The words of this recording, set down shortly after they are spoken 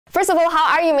First of all,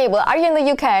 how are you, Mabel? Are you in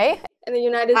the UK? In the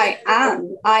United States? I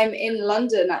am. I'm in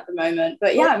London at the moment,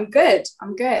 but yeah, I'm good.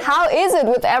 I'm good. How is it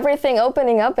with everything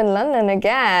opening up in London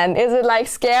again? Is it like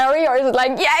scary or is it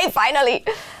like, yay, finally?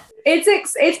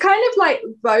 It's kind of like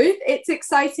both. It's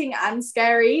exciting and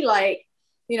scary. Like,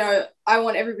 I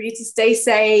want everybody to stay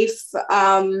safe,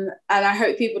 and I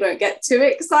hope people don't get too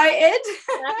excited.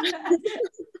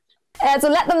 So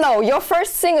let them know, your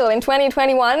first single in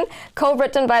 2021,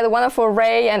 co-written by the wonderful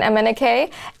Ray and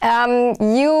MNK,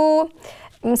 you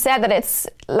said that it's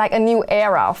like a new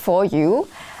era for you.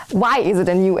 Why is it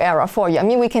a new era for you? I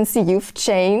mean, we can see you've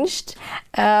changed.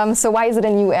 So why is it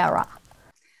a new era?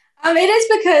 It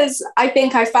is because I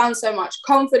think I found so much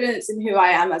confidence in who I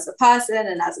am as a person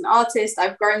and as an artist.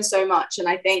 I've grown so much, and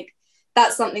I think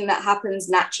that's something that happens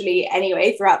naturally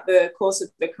anyway throughout the course of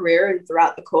the career and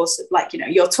throughout the course of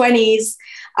your 20s.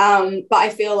 But I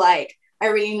feel like I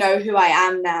really know who I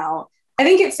am now. I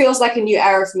think it feels like a new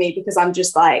era for me because I'm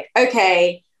just like,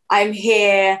 okay, I'm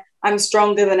here, I'm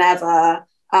stronger than ever.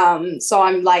 So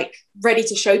I'm like ready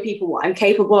to show people what I'm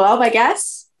capable of, I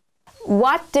guess.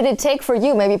 What did it take for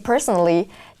you, maybe personally,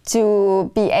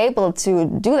 to be able to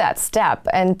do that step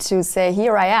and to say,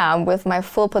 here I am with my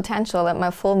full potential and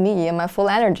my full me and my full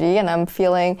energy, and I'm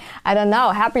feeling, I don't know,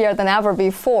 happier than ever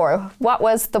before? What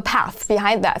was the path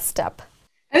behind that step?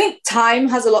 I think time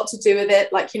has a lot to do with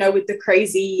it. Like, with the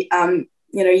crazy,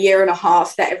 year and a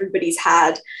half that everybody's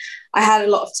had, I had a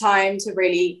lot of time to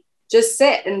really just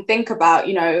sit and think about,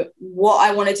 what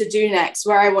I wanted to do next,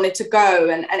 where I wanted to go.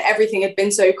 And everything had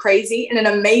been so crazy in an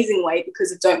amazing way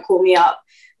because of Don't Call Me Up.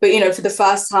 But, for the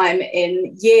first time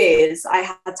in years, I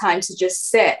had time to just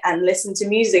sit and listen to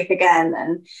music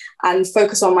again and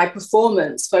focus on my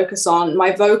performance, focus on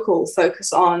my vocal,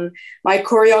 focus on my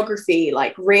choreography,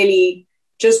 like really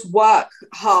just work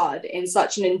hard in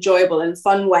such an enjoyable and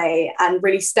fun way and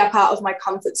really step out of my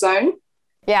comfort zone.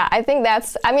 Yeah, I think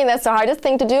that's the hardest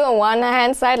thing to do on one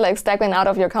hand side, like stepping out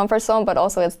of your comfort zone, but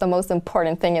also it's the most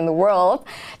important thing in the world,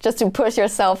 just to push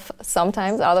yourself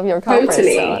sometimes out of your comfort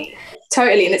zone.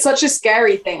 Totally. And it's such a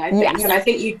scary thing, I think. Yes. And I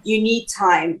think you need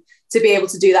time to be able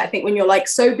to do that. I think when you're like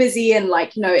so busy and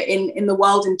like, in the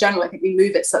world in general, I think we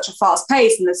move at such a fast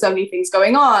pace and there's so many things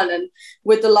going on. And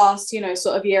with the last,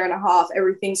 sort of year and a half,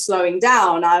 everything's slowing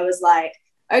down. I was like,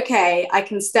 okay, I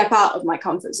can step out of my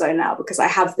comfort zone now because I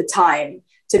have the time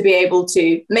to be able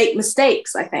to make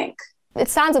mistakes, I think. It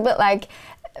sounds a bit like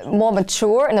more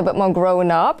mature and a bit more grown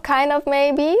up, kind of,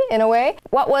 maybe, in a way.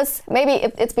 What was, maybe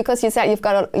it's because you said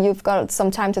you've got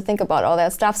some time to think about all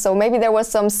that stuff, so maybe there was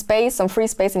some space, some free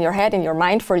space in your head, in your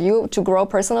mind for you to grow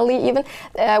personally even.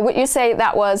 Would you say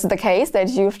that was the case, that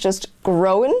you've just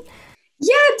grown?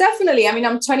 Yeah, definitely. I mean,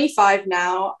 I'm 25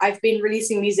 now. I've been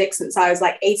releasing music since I was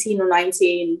like 18 or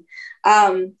 19.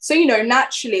 So,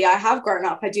 naturally I have grown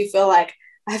up. I do feel like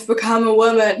I've become a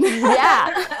woman.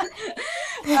 Yeah.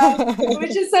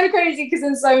 Which is so crazy because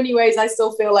in so many ways I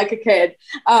still feel like a kid.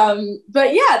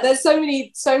 But yeah, there's so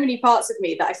many parts of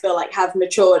me that I feel like have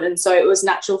matured. And so it was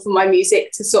natural for my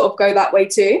music to sort of go that way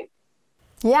too.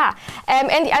 Yeah, and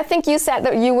I think you said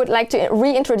that you would like to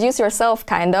reintroduce yourself,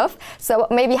 kind of. So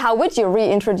maybe how would you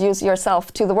reintroduce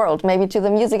yourself to the world? Maybe to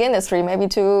the music industry, maybe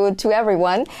to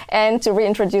everyone, and to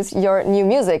reintroduce your new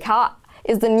music. How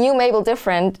is the new Mabel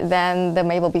different than the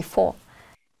Mabel before?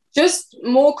 Just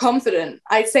more confident.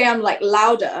 I'd say I'm like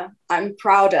louder, I'm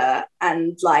prouder,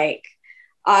 and like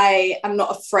I'm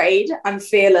not afraid, I'm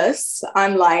fearless.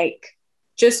 I'm like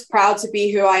just proud to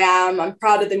be who I am. I'm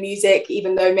proud of the music,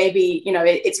 even though maybe,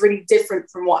 it's really different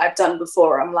from what I've done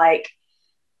before. I'm like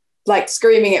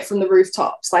screaming it from the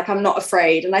rooftops. Like, I'm not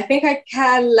afraid. And I think I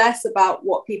care less about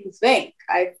what people think.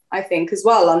 I think as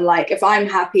well, I'm like, if I'm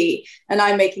happy and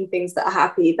I'm making things that are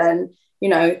happy, then,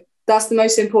 that's the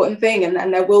most important thing.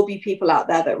 And there will be people out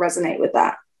there that resonate with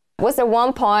that. Was there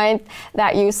one point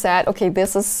that you said, okay,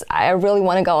 I really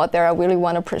want to go out there. I really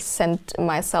want to present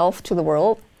myself to the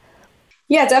world?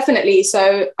 Yeah, definitely.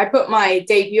 So I put my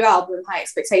debut album, High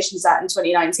Expectations, out in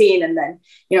 2019. And then,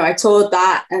 I toured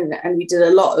that and we did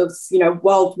a lot of,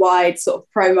 worldwide sort of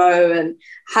promo and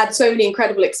had so many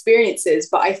incredible experiences.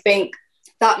 But I think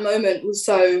that moment was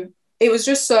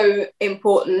just so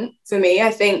important for me.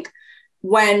 I think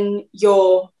when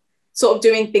you're sort of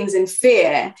doing things in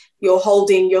fear, you're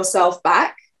holding yourself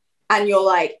back and you're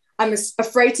like, I'm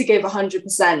afraid to give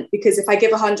 100% because if I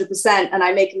give 100% and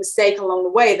I make a mistake along the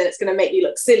way, then it's going to make me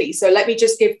look silly. So let me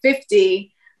just give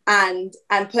 50 and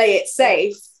play it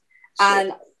safe. Sure.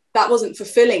 And that wasn't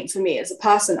fulfilling for me as a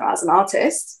person or as an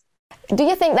artist. Do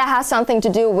you think that has something to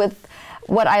do with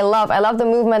what I love the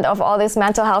movement of all this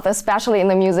mental health, especially in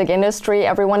the music industry.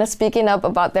 Everyone is speaking up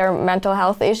about their mental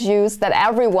health issues that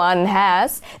everyone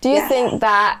has. Do you think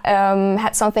that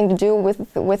had something to do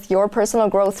with your personal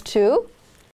growth too?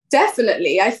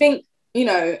 Definitely. I think, you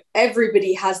know,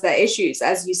 everybody has their issues,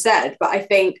 as you said, but I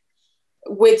think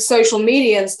with social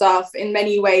media and stuff, in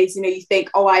many ways, you know, you think,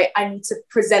 oh, I need to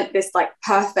present this like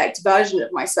perfect version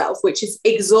of myself, which is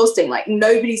exhausting. Like,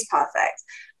 nobody's perfect.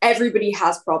 Everybody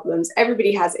has problems.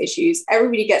 Everybody has issues.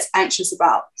 Everybody gets anxious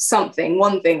about something,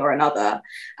 one thing or another.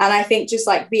 And I think just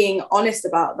like being honest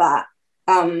about that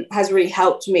has really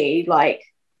helped me like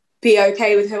be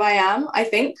okay with who I am, I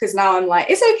think, because now I'm like,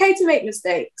 it's okay to make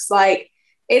mistakes. Like,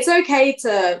 it's okay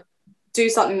to do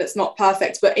something that's not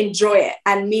perfect, but enjoy it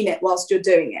and mean it whilst you're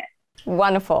doing it.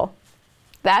 Wonderful.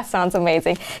 That sounds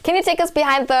amazing. Can you take us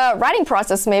behind the writing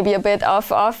process, maybe a bit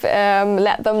of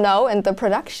let them know in the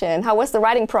production? How was the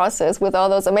writing process with all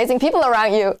those amazing people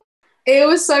around you? It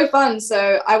was so fun.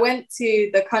 So I went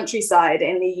to the countryside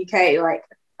in the UK, like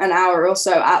an hour or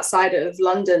so outside of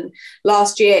London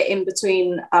last year in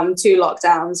between two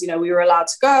lockdowns. You know, we were allowed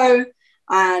to go.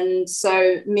 And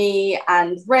so me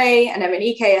and Ray and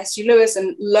Monique, S.G. Lewis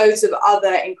and loads of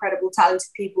other incredible talented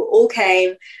people all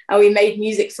came, and we made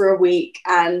music for a week.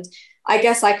 And I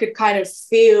guess I could kind of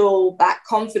feel that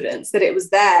confidence that it was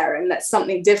there and that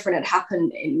something different had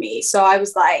happened in me. So I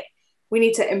was like, we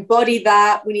need to embody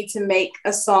that. We need to make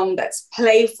a song that's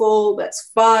playful, that's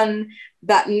fun,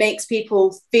 that makes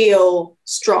people feel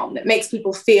strong, that makes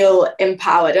people feel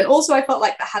empowered. And also I felt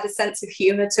like that had a sense of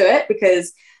humor to it,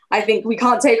 because I think we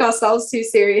can't take ourselves too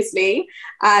seriously.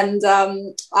 And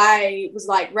I was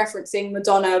like referencing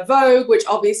Madonna Vogue, which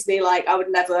obviously like I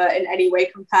would never in any way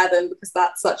compare them because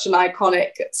that's such an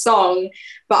iconic song.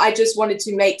 But I just wanted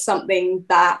to make something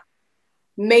that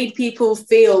made people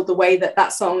feel the way that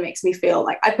that song makes me feel.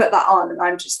 Like I put that on and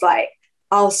I'm just like,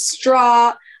 I'll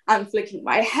strut, I'm flicking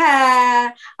my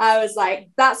hair. I was like,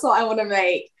 that's what I want to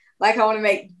make. Like, I want to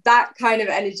make that kind of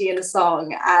energy in a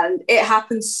song. And it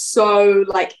happened so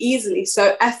like easily,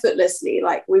 so effortlessly.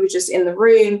 Like we were just in the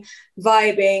room,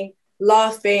 vibing,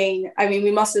 laughing. I mean, we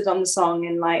must have done the song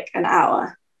in like an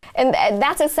hour. And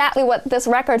that's exactly what this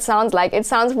record sounds like. It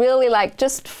sounds really like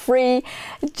just free,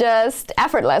 just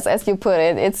effortless, as you put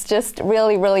it. It's just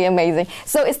really, really amazing.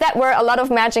 So is that where a lot of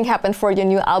magic happened for your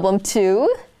new album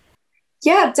too?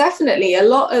 Yeah, definitely. A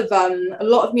lot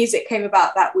of music came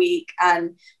about that week,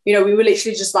 and you know, we were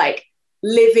literally just like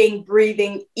living,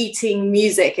 breathing, eating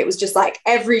music. It was just like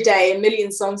every day, a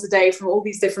million songs a day from all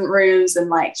these different rooms, and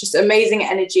like just amazing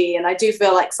energy. And I do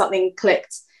feel like something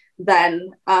clicked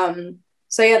then.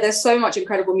 So yeah, there's so much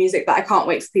incredible music that I can't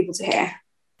wait for people to hear.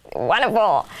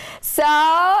 Wonderful. So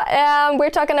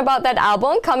we're talking about that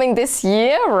album coming this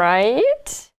year,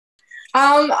 right?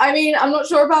 I mean, I'm not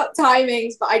sure about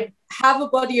timings, but I have a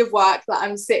body of work that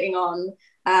I'm sitting on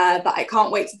that I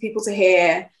can't wait for people to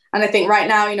hear. And I think right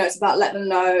now, you know, it's about let them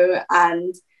know.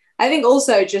 And I think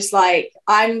also just like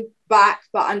I'm back,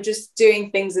 but I'm just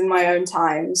doing things in my own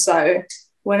time. So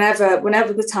whenever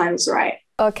the time's right.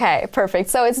 Okay, perfect.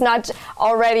 So it's not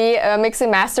already mixed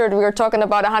and mastered. We were talking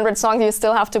about 100 songs. You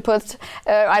still have to put,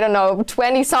 I don't know,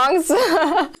 20 songs.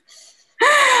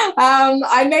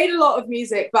 I made a lot of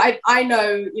music, but I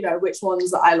know, you know, which ones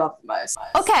that I love the most.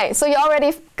 Okay, so you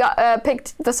already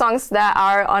picked the songs that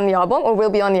are on the album or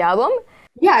will be on the album?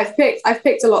 Yeah, I've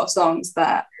picked a lot of songs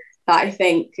that I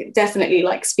think definitely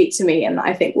like speak to me and that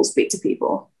I think will speak to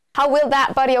people. How will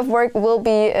that body of work will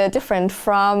be different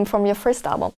from your first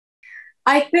album?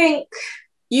 I think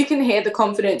you can hear the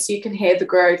confidence, you can hear the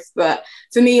growth, but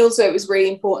for me also it was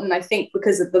really important, I think,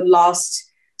 because of the last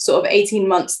sort of 18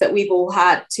 months that we've all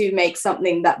had to make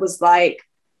something that was like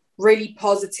really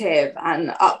positive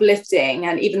and uplifting.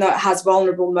 And even though it has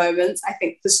vulnerable moments, I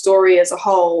think the story as a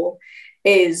whole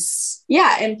is,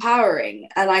 yeah, empowering.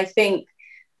 And I think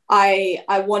I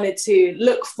wanted to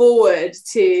look forward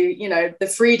to, you know, the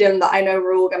freedom that I know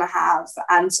we're all going to have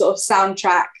and sort of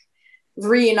soundtrack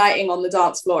reuniting on the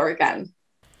dance floor again.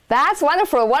 That's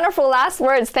wonderful. Wonderful last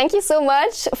words. Thank you so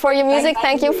much for your music.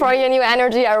 Thank you for your new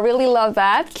energy. I really love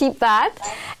that. Keep that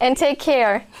and take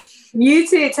care. You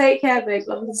too. Take care, babe.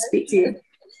 Love to speak to you.